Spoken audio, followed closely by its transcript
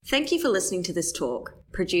Thank you for listening to this talk,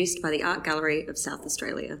 produced by the Art Gallery of South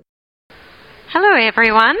Australia. Hello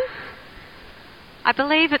everyone. I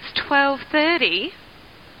believe it's 12:30,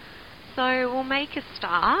 so we'll make a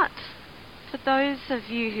start. For those of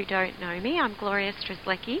you who don't know me, I'm Gloria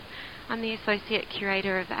Strzelecki. I'm the Associate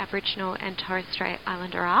Curator of Aboriginal and Torres Strait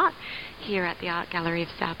Islander Art here at the Art Gallery of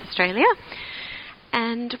South Australia.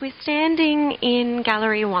 And we're standing in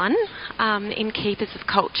Gallery 1 in Keepers of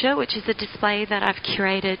Culture, which is a display that I've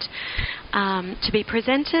curated to be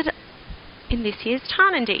presented in this year's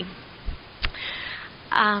Tarnandy.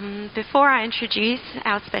 Before I introduce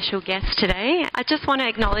our special guest today, I just want to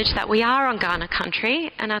acknowledge that we are on Kaurna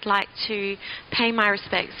country, and I'd like to pay my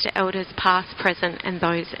respects to elders past, present and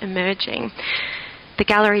those emerging. The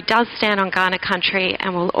gallery does stand on Kaurna country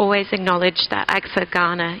and will always acknowledge that Agsa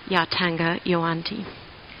Kaurna Yatanga Yuandi.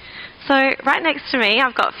 So right next to me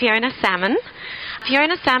I've got Fiona Salmon.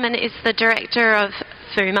 Fiona Salmon is the director of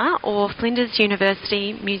FUMA, or Flinders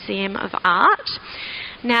University Museum of Art.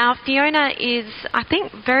 Now, Fiona is, I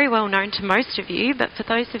think, very well known to most of you, but for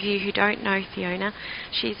those of you who don't know Fiona,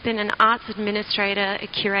 she's been an arts administrator, a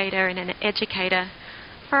curator and an educator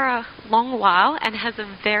for a long while and has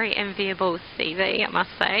a very enviable CV, I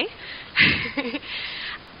must say.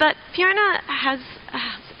 But Fiona has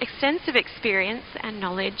extensive experience and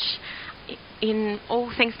knowledge in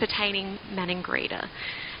all things pertaining Maningrida.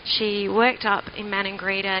 She worked up in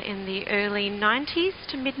Maningrida in the early 90s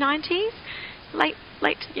to mid-90s. Late,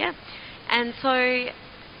 yeah. And so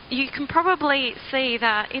you can probably see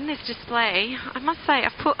that in this display, I must say,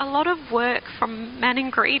 I've put a lot of work from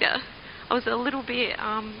Maningrida. I was a little bit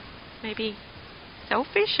maybe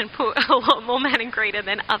selfish and put a lot more Maningrida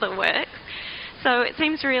than other work. So it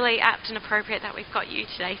seems really apt and appropriate that we've got you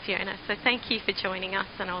today, Fiona. So thank you for joining us,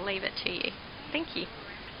 and I'll leave it to you. Thank you.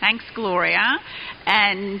 Thanks, Gloria.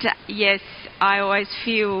 And yes, I always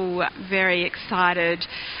feel very excited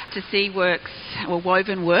to see works, or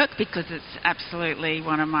woven work, because it's absolutely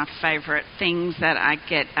one of my favourite things that I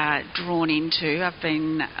get drawn into. I've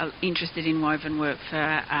been interested in woven work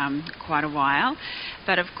for quite a while.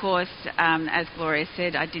 But of course, as Gloria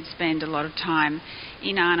said, I did spend a lot of time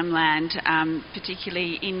in Arnhem Land,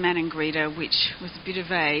 particularly in Maningrida, which was a bit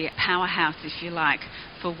of a powerhouse, if you like,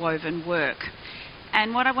 for woven work.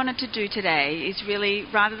 And what I wanted to do today is really,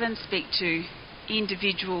 rather than speak to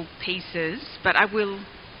individual pieces, but I will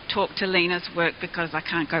talk to Lena's work because I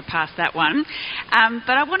can't go past that one,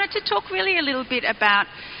 but I wanted to talk really a little bit about,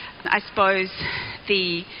 I suppose,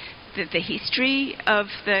 the history of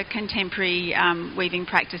the contemporary weaving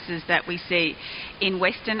practices that we see in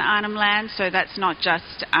Western Arnhem Land. So that's not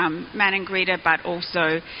just Maningrida, but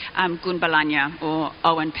also Gunbalanya, or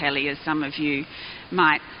Owenpelly, as some of you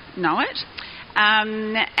might know it.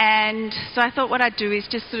 And so I thought what I'd do is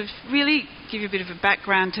just sort of really give you a bit of a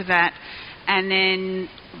background to that, and then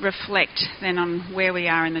reflect then on where we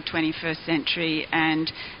are in the 21st century and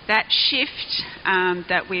that shift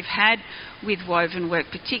that we've had with woven work,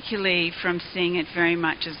 particularly from seeing it very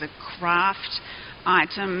much as a craft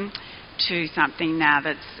item to something now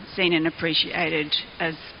that's seen and appreciated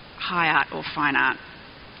as high art or fine art,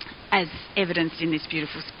 as evidenced in this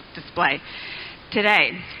beautiful display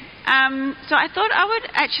today. So I thought I would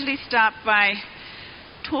actually start by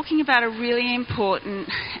talking about a really important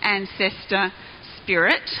ancestor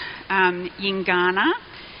spirit, Yingana.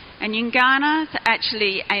 And Yingana is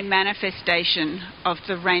actually a manifestation of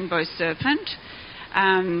the rainbow serpent,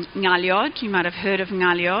 Ngalyod. You might have heard of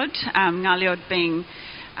Ngalyod. Ngalyod being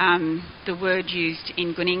the word used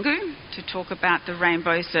in Guningu to talk about the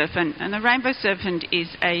rainbow serpent. And the rainbow serpent is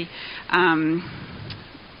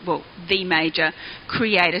the major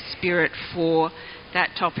creator spirit for that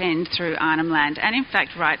top end through Arnhem Land, and in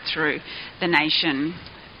fact right through the nation.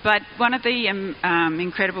 But one of the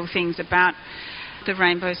incredible things about the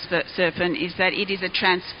rainbow serpent is that it is a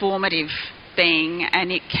transformative being,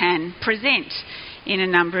 and it can present in a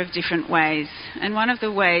number of different ways. And one of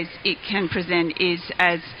the ways it can present is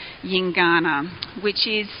as Yingana, which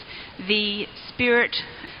is the spirit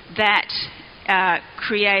that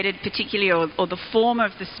created, particularly, or the form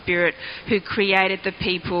of the spirit who created the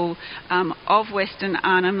people of Western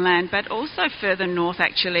Arnhem Land, but also further north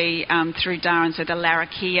actually through Darwin. So the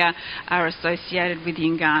Larrakia are associated with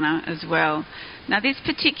Yingana as well. Now this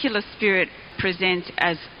particular spirit presents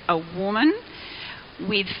as a woman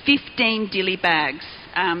with 15 dilly bags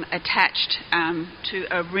attached to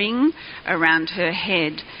a ring around her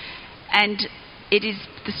head. And it is,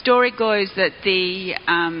 the story goes that the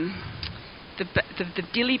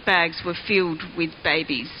dilly bags were filled with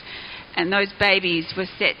babies, and those babies were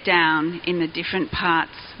set down in the different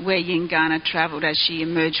parts where Yingana travelled as she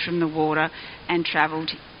emerged from the water and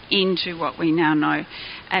travelled into what we now know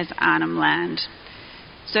as Arnhem Land.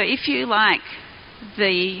 So if you like,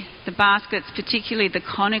 the baskets, particularly the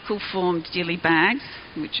conical formed dilly bags,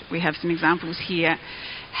 which we have some examples here,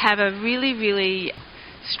 have a really, really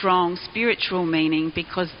strong spiritual meaning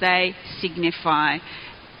because they signify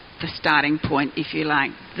the starting point, if you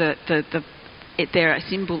like. They're a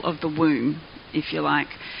symbol of the womb, if you like.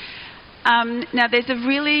 Now, there's a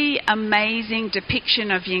really amazing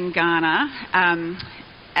depiction of Yingana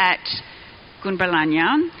at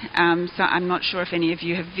Gunbalanya. So I'm not sure if any of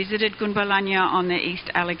you have visited Gunbalanya on the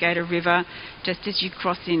East Alligator River, just as you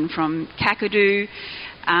cross in from Kakadu.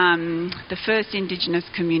 The first Indigenous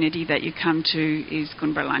community that you come to is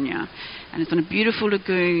Gunbalanya, and it's on a beautiful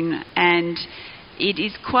lagoon, and it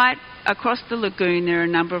is quite across the lagoon. There are a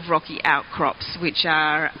number of rocky outcrops which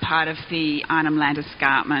are part of the Arnhem Land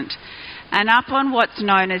escarpment, and up on what's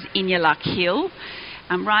known as Inyaluk Hill,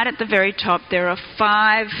 right at the very top, there are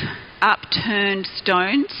 5 upturned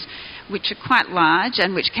stones which are quite large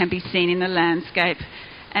and which can be seen in the landscape,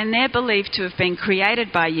 and they're believed to have been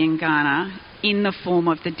created by Yingana in the form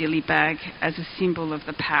of the dilly bag as a symbol of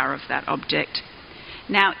the power of that object.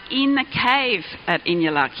 Now, in the cave at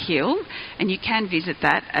Inyaluk Hill, and you can visit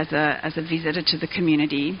that as a visitor to the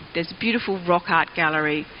community, there's a beautiful rock art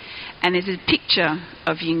gallery, and there's a picture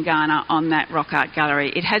of Yingana on that rock art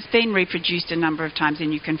gallery. It has been reproduced a number of times,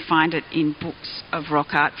 and you can find it in books of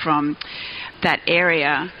rock art from that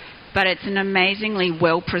area, but it's an amazingly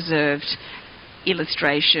well-preserved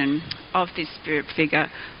illustration of this spirit figure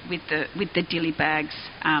with the dilly bags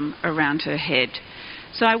around her head.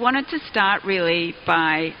 So I wanted to start really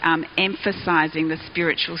by emphasising the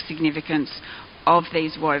spiritual significance of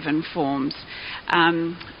these woven forms.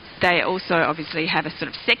 They also obviously have a sort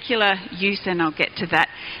of secular use, and I'll get to that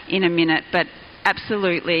in a minute, but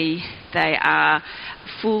absolutely they are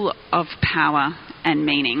full of power and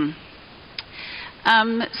meaning.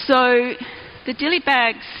 So the dilly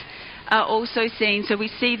bags are also seen, so we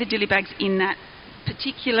see the dilly bags in that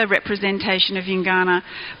particular representation of Yingana,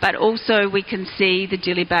 but also we can see the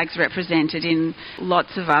dilly bags represented in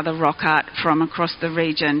lots of other rock art from across the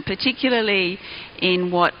region, particularly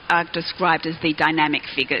in what are described as the dynamic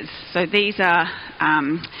figures. So these are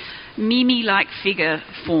Mimi-like figure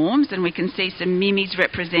forms, and we can see some Mimis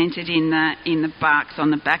represented in the barks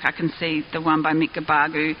on the back. I can see the one by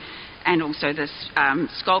Mitgabagu, and also the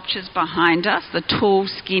sculptures behind us, the tall,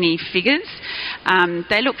 skinny figures.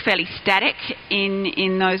 They look fairly static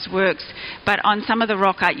in those works, but on some of the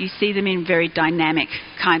rock art you see them in very dynamic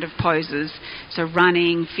kind of poses, so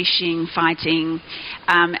running, fishing, fighting,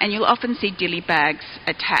 and you'll often see dilly bags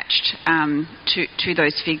attached to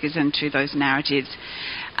those figures and to those narratives.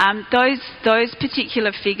 Those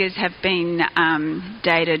particular figures have been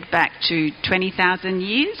dated back to 20,000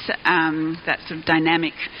 years, that sort of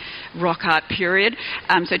dynamic rock art period.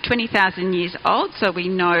 So 20,000 years old, so we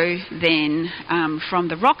know then from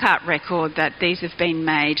the rock art record that these have been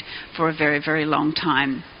made for a very, very long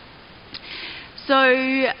time.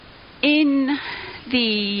 So in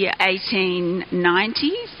the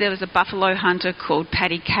 1890s, there was a buffalo hunter called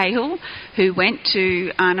Paddy Cahill who went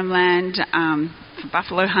to Arnhem Land for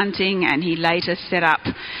buffalo hunting, and he later set up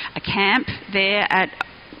a camp there at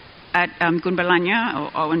Gunbalanya,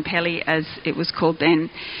 or Owenpelly as it was called then.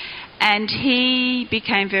 And he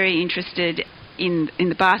became very interested in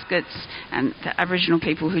the baskets and the Aboriginal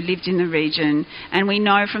people who lived in the region. And we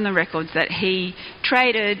know from the records that he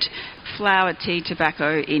traded flour, tea,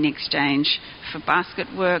 tobacco in exchange for basket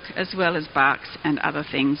work, as well as barks and other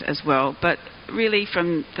things as well. But really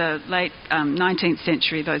from the late 19th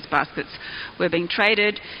century, those baskets were being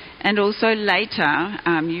traded. And also later,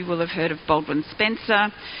 you will have heard of Baldwin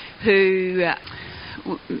Spencer, who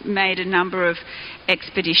made a number of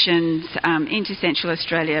expeditions into Central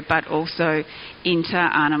Australia, but also into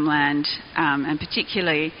Arnhem Land, and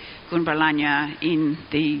particularly Gunbalanya in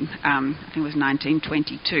the, I think it was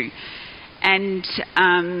 1922. And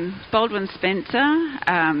Baldwin Spencer,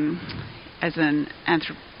 as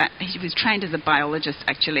he was trained as a biologist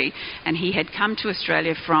actually, and he had come to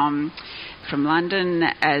Australia from London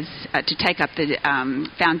as to take up the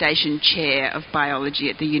foundation chair of biology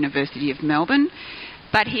at the University of Melbourne.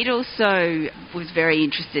 But he also was very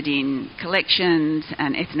interested in collections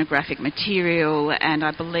and ethnographic material, and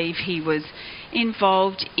I believe he was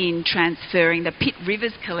involved in transferring the Pitt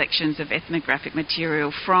Rivers collections of ethnographic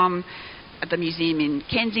material from the museum in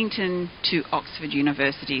Kensington to Oxford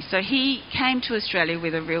University. So he came to Australia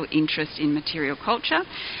with a real interest in material culture,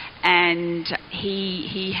 and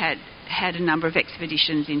he had a number of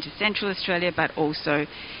expeditions into Central Australia, but also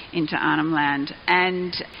into Arnhem Land.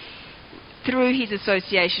 And through his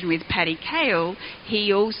association with Paddy Cale,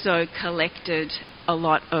 he also collected a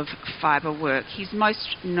lot of fibre work. He's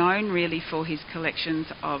most known really for his collections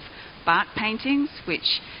of bark paintings,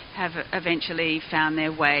 which have eventually found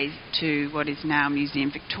their way to what is now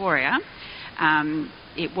Museum Victoria.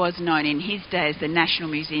 It was known in his day as the National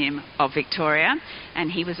Museum of Victoria,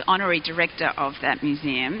 and he was honorary director of that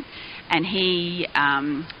museum. And he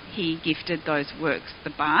gifted those works, the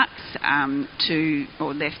barks,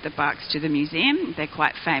 or left the barks to the museum. They're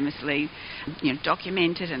quite famously,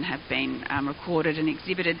 documented and have been recorded and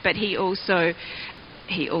exhibited. But he also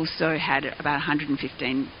had about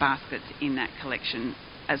 115 baskets in that collection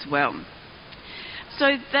as well.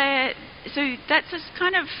 So that's just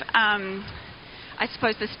kind of, I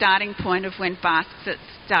suppose, the starting point of when baskets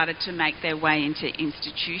started to make their way into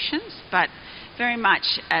institutions, but very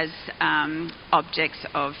much as objects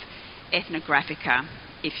of ethnographica,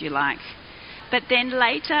 if you like. But then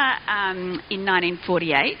later, in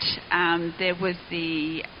 1948, there was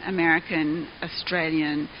the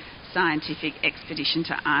American-Australian scientific expedition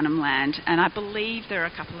to Arnhem Land, and I believe there are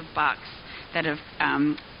a couple of barks that have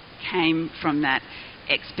came from that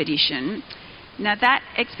expedition. Now, that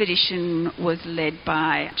expedition was led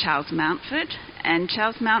by Charles Mountford, and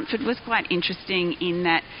Charles Mountford was quite interesting in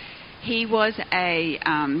that he was a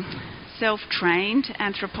self-trained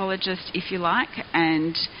anthropologist, if you like,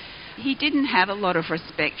 and he didn't have a lot of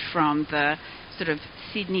respect from the sort of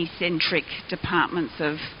Sydney-centric departments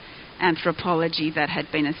of anthropology that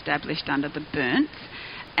had been established under the Byrnes,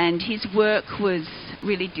 and his work was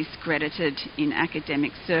really discredited in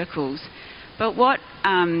academic circles. But what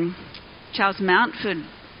Charles Mountford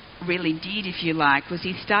really did, if you like, was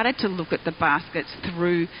he started to look at the baskets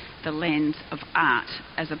through the lens of art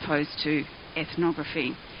as opposed to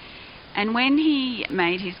ethnography. And when he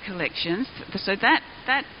made his collections, so that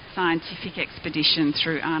scientific expedition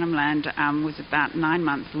through Arnhem Land was about 9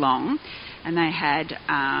 months long, and they had,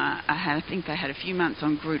 I think they had a few months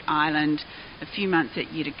on Groote Eylandt, a few months at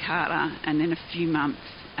Yirrkala, and then a few months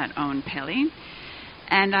at Owen Pelly.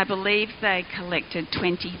 And I believe they collected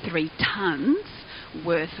 23 tonnes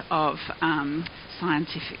worth of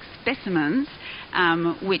scientific specimens,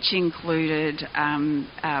 which included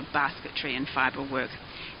basketry and fibre work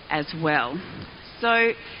as well.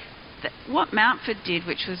 So what Mountford did,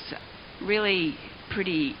 which was really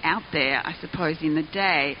pretty out there, I suppose, in the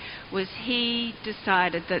day, was he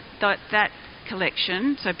decided that that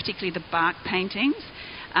collection, so particularly the bark paintings,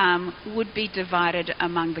 would be divided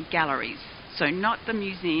among the galleries. So not the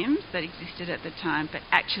museums that existed at the time, but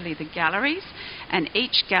actually the galleries. And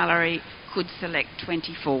each gallery could select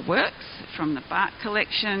 24 works from the bark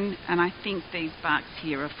collection. And I think these barks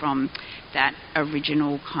here are from that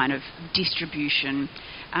original kind of distribution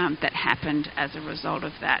that happened as a result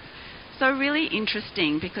of that. So really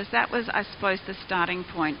interesting, because that was, I suppose, the starting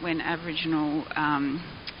point when Aboriginal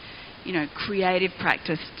creative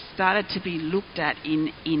practice started to be looked at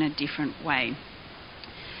in a different way.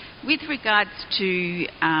 With regards to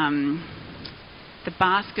the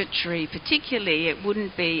basketry particularly, it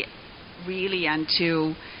wouldn't be really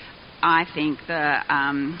until, I think, the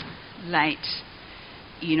late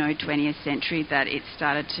 20th century that it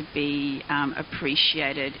started to be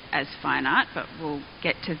appreciated as fine art, but we'll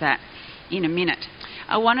get to that in a minute.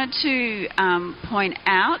 I wanted to point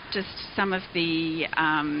out just some of the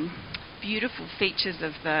beautiful features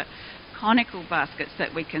of the conical baskets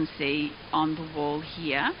that we can see on the wall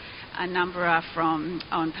here. A number are from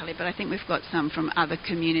Owen Pelly, but I think we've got some from other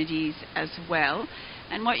communities as well.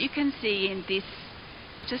 And what you can see in this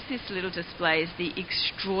little display is the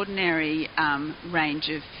extraordinary range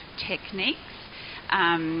of techniques,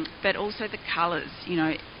 but also the colours,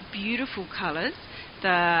 beautiful colours.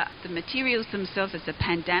 The materials themselves, it's a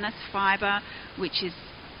pandanus fibre, which is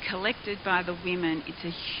collected by the women. It's a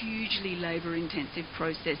hugely labour-intensive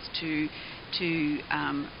process to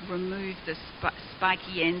remove the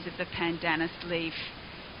spiky ends of the pandanus leaf.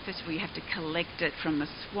 First of all, you have to collect it from the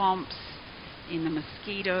swamps, in the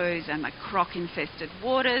mosquitoes and the croc-infested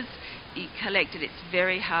waters. You collect it, it's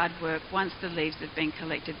very hard work. Once the leaves have been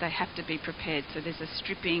collected, they have to be prepared. So there's a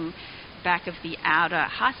stripping back of the outer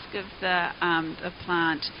husk of the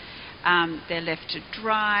plant. They're left to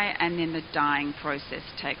dry, and then the dyeing process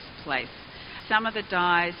takes place. Some of the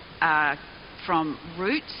dyes are from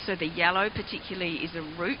roots, so the yellow particularly is a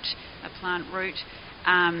root, a plant root.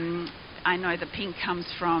 I know the pink comes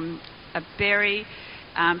from a berry,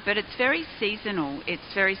 but it's very seasonal.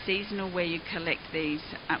 It's very seasonal where you collect these,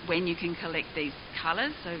 when you can collect these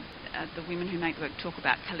colours. So the women who make work talk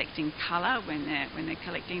about collecting colour when they're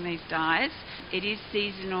collecting these dyes. It is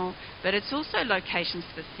seasonal, but it's also location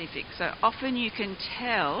specific. So often you can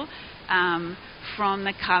tell from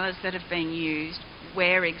the colours that have been used,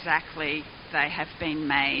 where exactly they have been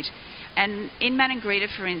made. And in Maningrida,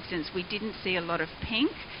 for instance, we didn't see a lot of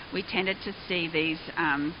pink. We tended to see these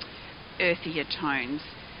earthier tones,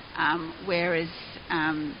 whereas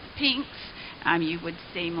pinks you would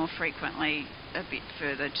see more frequently a bit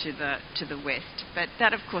further to the west. But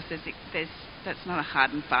that, of course, that's not a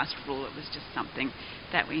hard and fast rule. It was just something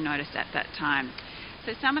that we noticed at that time.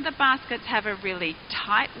 So some of the baskets have a really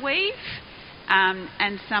tight weave,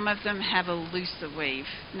 and some of them have a looser weave.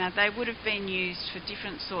 Now, they would have been used for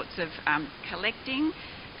different sorts of collecting.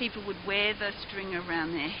 People would wear the string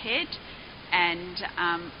around their head and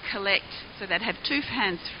collect, so they'd have two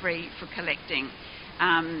hands free for collecting.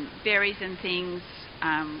 Berries and things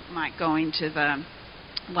might go into the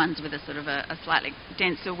ones with a sort of a slightly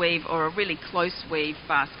denser weave, or a really close weave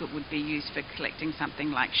basket would be used for collecting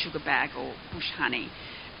something like sugar bag or bush honey,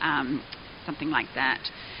 something like that.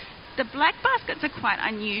 The black baskets are quite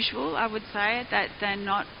unusual, I would say, that they're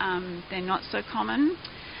not so common,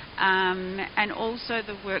 and also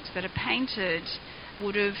the works that are painted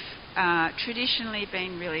would have traditionally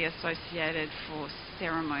been really associated for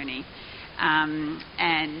ceremony,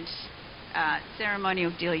 and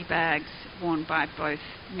ceremonial dilly bags worn by both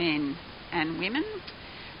men and women.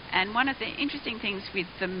 And one of the interesting things with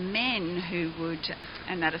the men who would,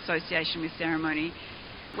 and that association with ceremony,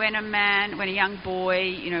 when a young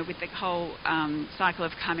boy, with the whole cycle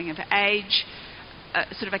of coming of age,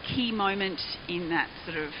 sort of a key moment in that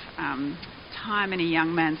sort of time in a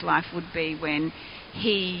young man's life would be when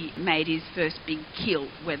he made his first big kill,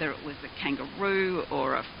 whether it was a kangaroo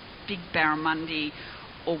or a big barramundi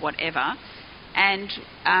or whatever. And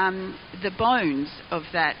the bones of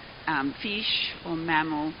that fish or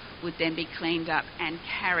mammal would then be cleaned up and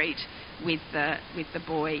carried with the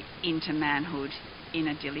boy into manhood in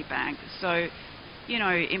a dilly bag. So,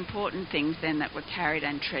 important things then that were carried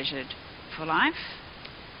and treasured for life.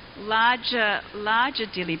 Larger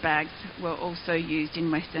dilly bags were also used in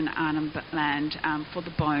Western Arnhem Land for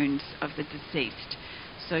the bones of the deceased.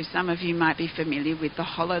 So some of you might be familiar with the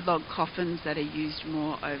hollow log coffins that are used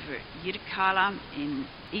more over at Yirrkala in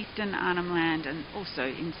eastern Arnhem Land and also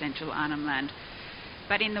in central Arnhem Land.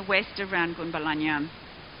 But in the west around Gunbalanya,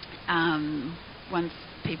 once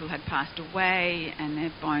people had passed away and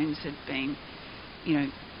their bones had been,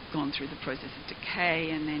 gone through the process of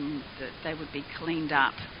decay, and then they would be cleaned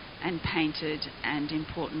up and painted, and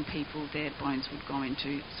important people, their bones would go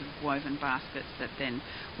into sort of woven baskets that then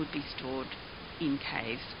would be stored in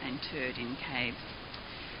caves and interred in caves.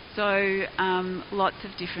 So lots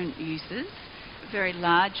of different uses. Very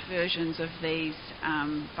large versions of these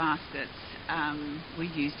baskets were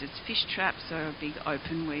used as fish traps, so a big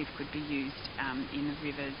open weave could be used in the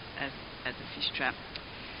rivers as a fish trap.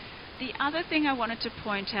 The other thing I wanted to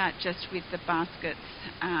point out just with the baskets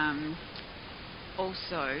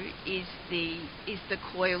also is the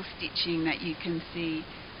coil stitching that you can see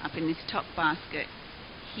up in this top basket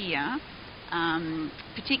here,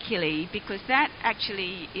 particularly because that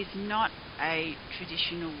actually is not a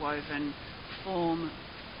traditional woven form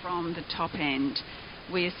from the top end.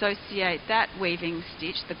 We associate that weaving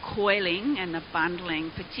stitch, the coiling and the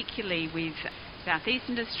bundling, particularly with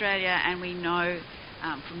southeastern Australia, and we know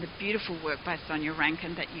from the beautiful work by Sonia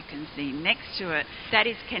Rankin that you can see next to it, that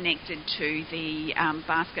is connected to the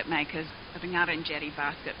basket makers, the Ngarrindjeri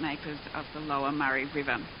basket makers of the lower Murray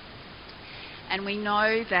River. And we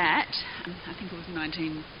know that, I think it was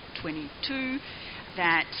 1922,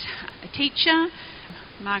 that a teacher,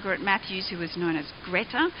 Margaret Matthews, who was known as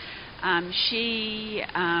Greta, she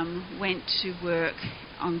went to work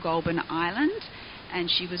on Goulburn Island, and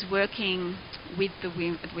she was working with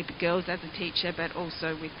the girls as a teacher, but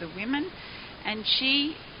also with the women, and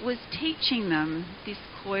she was teaching them this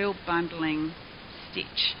coil bundling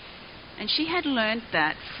stitch. And she had learned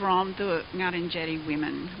that from the Ngarrindjeri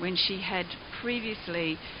women when she had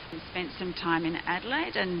previously spent some time in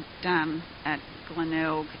Adelaide and at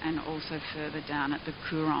Glenelg, and also further down at the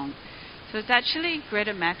Coorong. So it's actually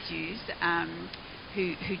Greta Matthews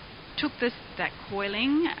who took that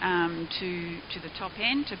coiling to the top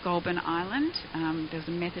end, to Goulburn Island. There was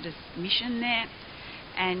a Methodist mission there,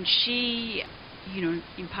 and she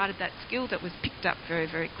imparted that skill that was picked up very,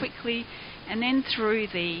 very quickly. And then through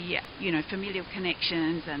the familial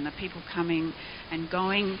connections and the people coming and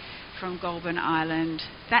going from Goulburn Island,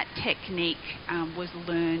 that technique was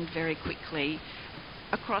learned very quickly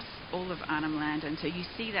across all of Arnhem Land, and so you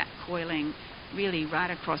see that coiling really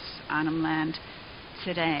right across Arnhem Land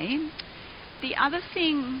today. The other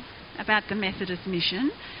thing about the Methodist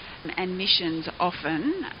mission, and missions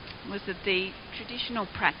often, was that the traditional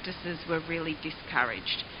practices were really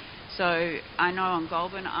discouraged. So I know on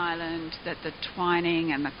Goulburn Island that the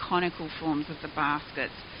twining and the conical forms of the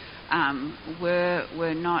baskets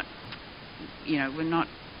were not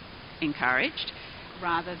encouraged.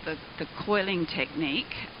 Rather, the coiling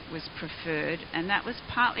technique was preferred, and that was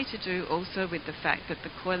partly to do also with the fact that the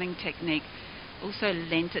coiling technique also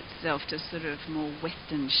lent itself to sort of more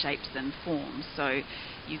Western shapes and forms. So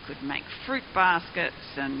you could make fruit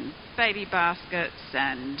baskets and baby baskets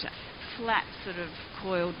and flat sort of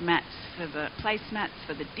coiled mats for the placemats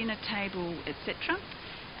for the dinner table, etc.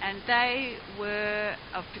 And they were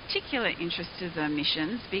of particular interest to the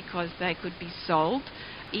missions because they could be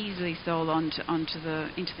easily sold into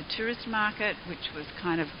the tourist market, which was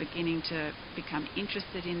kind of beginning to become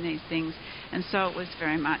interested in these things, and so it was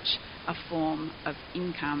very much a form of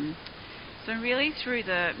income. So really through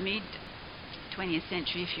the mid-20th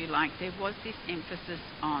century, if you like, there was this emphasis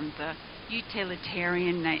on the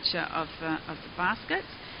utilitarian nature of the baskets,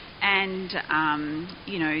 and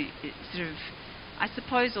sort of, I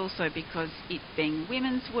suppose also because it being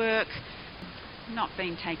women's work, not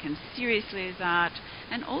being taken seriously as art,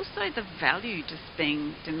 and also the value just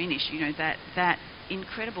being diminished. That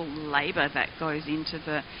incredible labour that goes into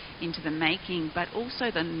the making, but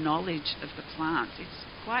also the knowledge of the plants. It's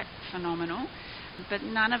quite phenomenal, but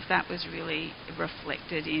none of that was really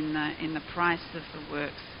reflected in the price of the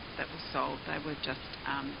works that were sold. They were just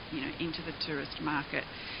into the tourist market,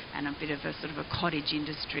 and a bit of a sort of a cottage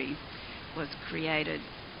industry was created.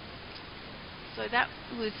 So that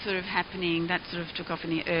was sort of happening, that sort of took off in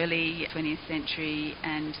the early 20th century,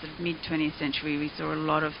 and sort of mid-20th century we saw a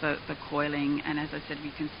lot of the coiling, and as I said,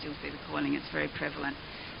 we can still see the coiling. It's very prevalent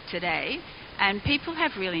today, and people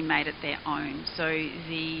have really made it their own. So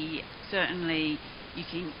certainly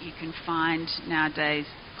you can find nowadays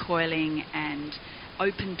coiling and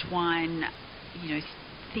open twine,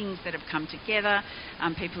 things that have come together.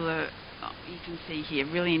 People are, you can see here,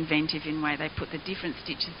 really inventive in the way they put the different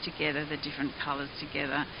stitches together, the different colours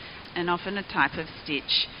together, and often a type of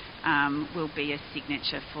stitch will be a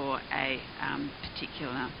signature for a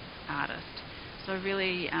particular artist. So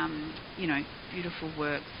really, beautiful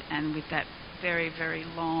works, and with that very, very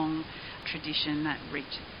long tradition that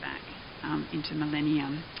reaches back into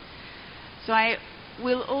millennium. So I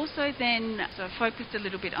will also then focus a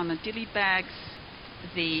little bit on the dilly bags,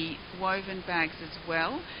 the woven bags as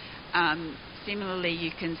well. Similarly,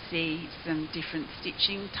 you can see some different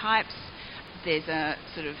stitching types. There's a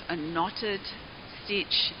sort of a knotted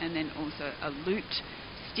stitch and then also a looped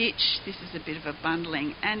stitch. This is a bit of a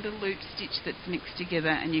bundling and a looped stitch that's mixed together,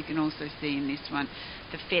 and you can also see in this one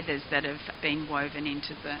the feathers that have been woven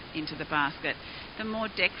into the basket. The more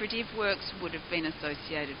decorative works would have been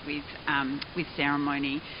associated with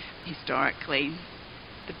ceremony historically.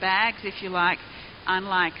 The bags, if you like,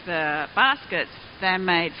 unlike the baskets, they're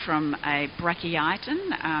made from a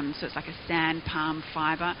brachyton, so it's like a sand palm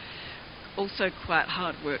fibre. Also quite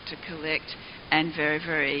hard work to collect and very,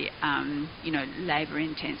 very, labour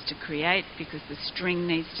intense to create, because the string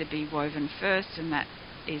needs to be woven first, and that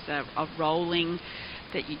is a rolling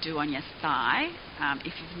that you do on your thigh.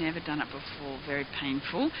 If you've never done it before, very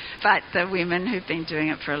painful. But the women who've been doing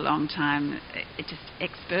it for a long time, just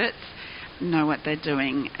experts, know what they're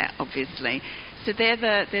doing, obviously. So they're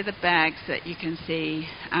the bags that you can see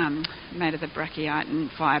made of the brachyton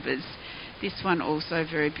fibres. This one also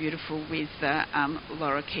very beautiful with the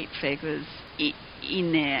lorikeet feathers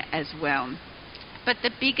in there as well. But the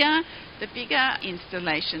bigger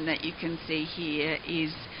installation that you can see here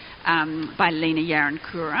is by Lena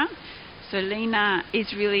Yarunkura. So Lena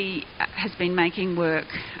has been making work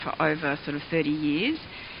for over sort of 30 years,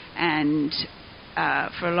 and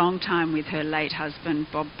for a long time with her late husband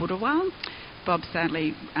Bob Budawal. Bob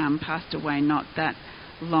sadly passed away not that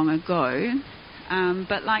long ago.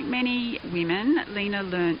 But like many women, Lena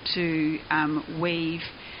learnt to weave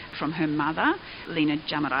from her mother, Lena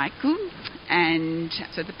Jamaraiku, and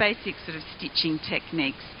so the basic sort of stitching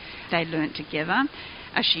techniques they learnt together,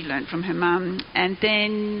 as she learnt from her mum. And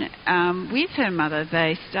then with her mother,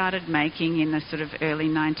 they started making in the sort of early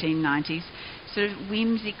 1990s sort of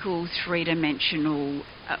whimsical three-dimensional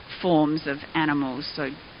forms of animals, so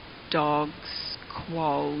dogs,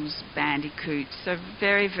 quolls, bandicoots, so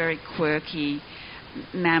very, very quirky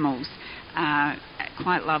mammals,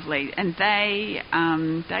 quite lovely. And they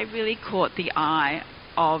really caught the eye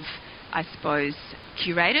of, I suppose,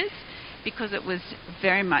 curators, because it was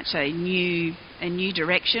very much a new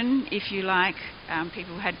direction, if you like.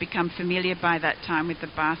 People had become familiar by that time with the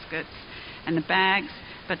baskets and the bags,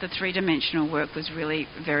 but the three-dimensional work was really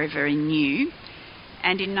very, very new.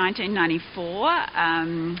 And in 1994,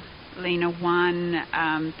 Lena won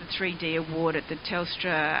the 3D award at the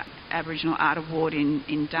Telstra Aboriginal Art Award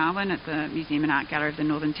in Darwin at the Museum and Art Gallery of the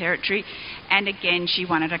Northern Territory. And again, she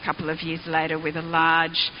won it a couple of years later with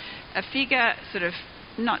a figure sort of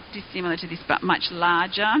not dissimilar to this but much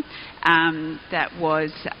larger, that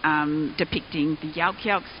was depicting the Yalk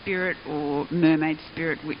Yalk spirit or mermaid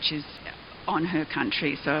spirit, which is on her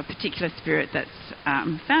country. So a particular spirit that's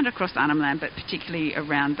found across Arnhem Land, but particularly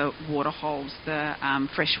around the waterholes, the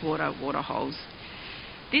freshwater waterholes.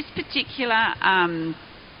 This particular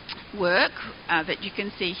work that you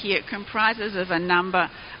can see here, it comprises of a number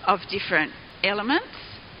of different elements,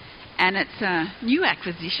 and it's a new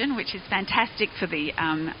acquisition, which is fantastic for the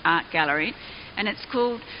art gallery, and it's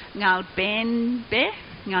called Ngalbenbe,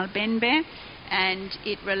 and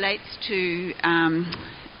it relates to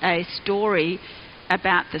a story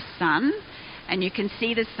about the sun, and you can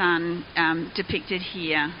see the sun depicted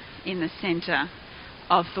here in the centre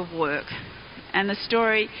of the work. And the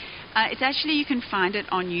story, it's actually, you can find it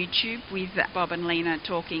on YouTube with Bob and Lena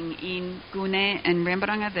talking in Gune and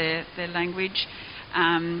Rembaranga, their language,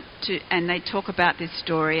 and they talk about this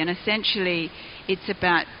story. And essentially, it's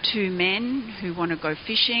about two men who want to go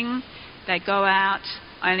fishing. They go out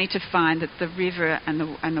only to find that the river and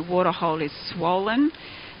the waterhole is swollen,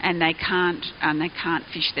 and they can't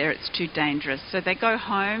fish there. It's too dangerous. So they go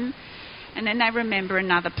home, and then they remember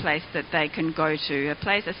another place that they can go to,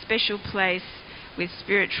 a special place with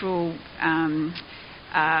spiritual,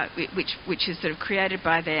 which is sort of created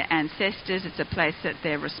by their ancestors. It's a place that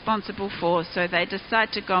they're responsible for. So they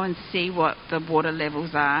decide to go and see what the water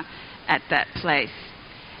levels are at that place.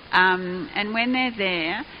 And when they're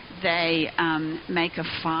there, they make a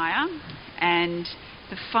fire, and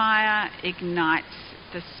the fire ignites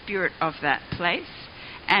the spirit of that place,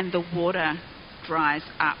 and the water dries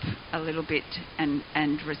up a little bit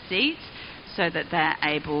and recedes, so that they're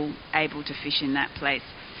able to fish in that place.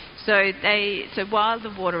 So while the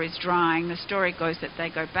water is drying, the story goes that they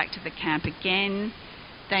go back to the camp again.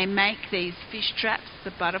 They make these fish traps,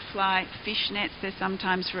 the butterfly fish nets they're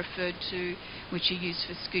sometimes referred to, which are used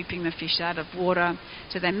for scooping the fish out of water.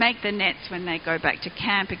 So they make the nets when they go back to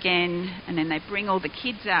camp again, and then they bring all the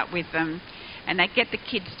kids out with them, and they get the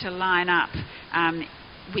kids to line up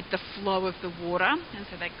with the flow of the water, and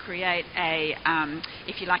so they create a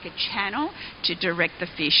channel to direct the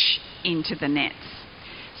fish into the nets.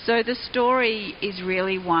 So the story is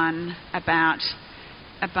really one about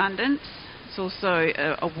abundance. It's also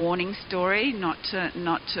a warning story not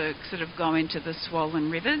to sort of go into the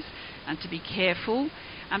swollen rivers and to be careful.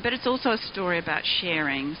 But it's also a story about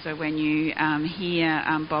sharing. So when you hear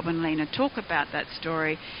Bob and Lena talk about that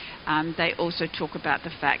story, they also talk about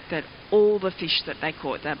the fact that all the fish that they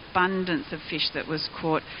caught, the abundance of fish that was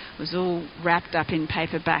caught, was all wrapped up in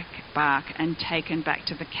paperback bark and taken back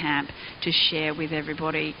to the camp to share with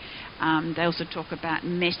everybody. They also talk about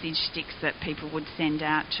message sticks that people would send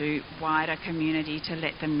out to wider community to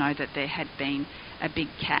let them know that there had been a big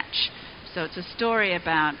catch. So it's a story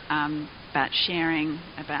about sharing,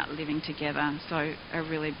 about living together. So a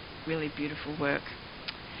really, really beautiful work.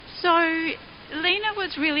 So Lena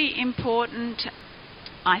was really important,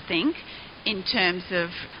 I think, in terms of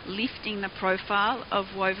lifting the profile of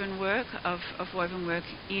woven work,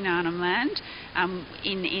 in Arnhem Land,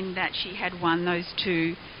 in that she had won those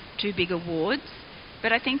two big awards.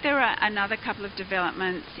 But I think there are another couple of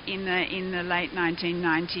developments in the late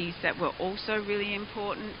 1990s that were also really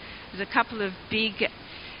important. There's a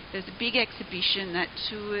big exhibition that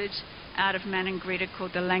toured out of Maningrida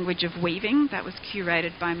called The Language of Weaving, that was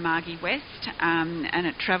curated by Margie West, and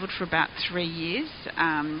it travelled for about 3 years.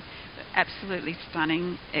 Absolutely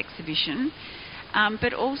stunning exhibition.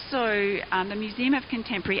 But also the Museum of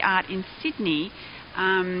Contemporary Art in Sydney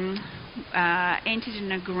entered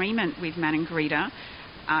an agreement with Maningrida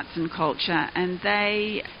Arts and Culture, and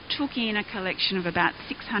they took in a collection of about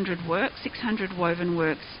 600 woven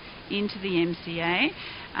works into the MCA,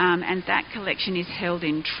 and that collection is held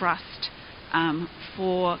in trust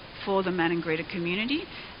for the Maningrida community.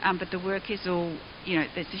 But the work is all,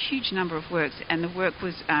 there's a huge number of works, and the work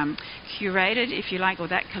was curated, if you like, or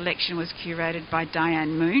that collection was curated by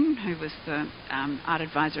Diane Moon, who was the art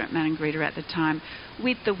advisor at Maningrida at the time,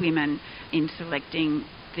 with the women in selecting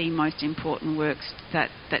the most important works that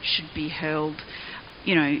should be held,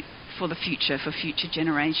 for the future, for future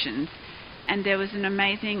generations. And there was an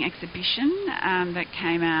amazing exhibition that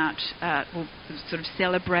came out, sort of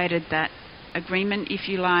celebrated that agreement, if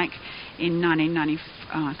you like, in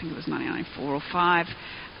 1994 or 5.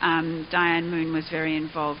 Diane Moon was very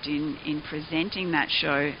involved in presenting that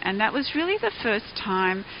show, and that was really the first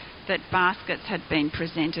time that baskets had been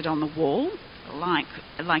presented on the wall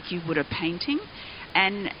like you would a painting,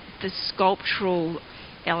 and the sculptural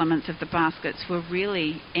elements of the baskets were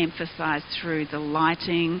really emphasised through the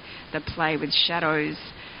lighting, the play with shadows,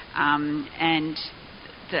 and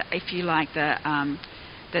if you like, the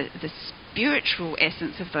spiritual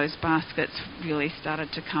essence of those baskets really started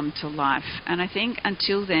to come to life. And I think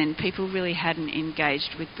until then, people really hadn't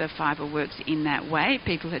engaged with the fiberworks in that way.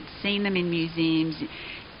 People had seen them in museums,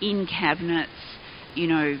 in cabinets,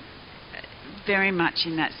 very much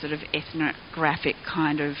in that sort of ethnographic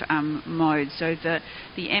kind of mode. So the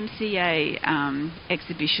MCA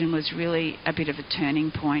exhibition was really a bit of a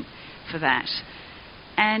turning point for that.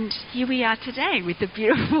 And here we are today with the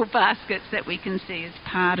beautiful baskets that we can see as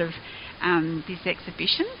part of this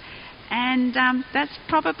exhibition. And that's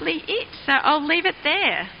probably it. So I'll leave it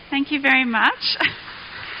there. Thank you very much.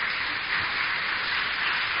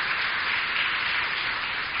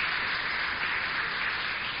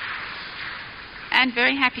 And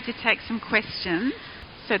very happy to take some questions.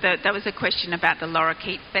 So that was a question about the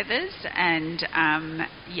lorikeet feathers, and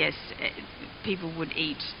yes, people would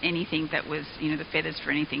eat anything that was, the feathers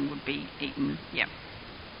for anything would be eaten. Yeah,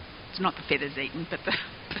 it's not the feathers eaten, but the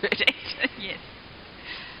bird eaten. Yes.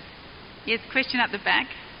 Yes, question up the back.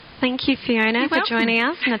 Thank you, Fiona, for joining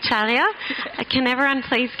us. Natalia, can everyone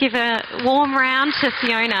please give a warm round to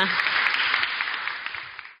Fiona?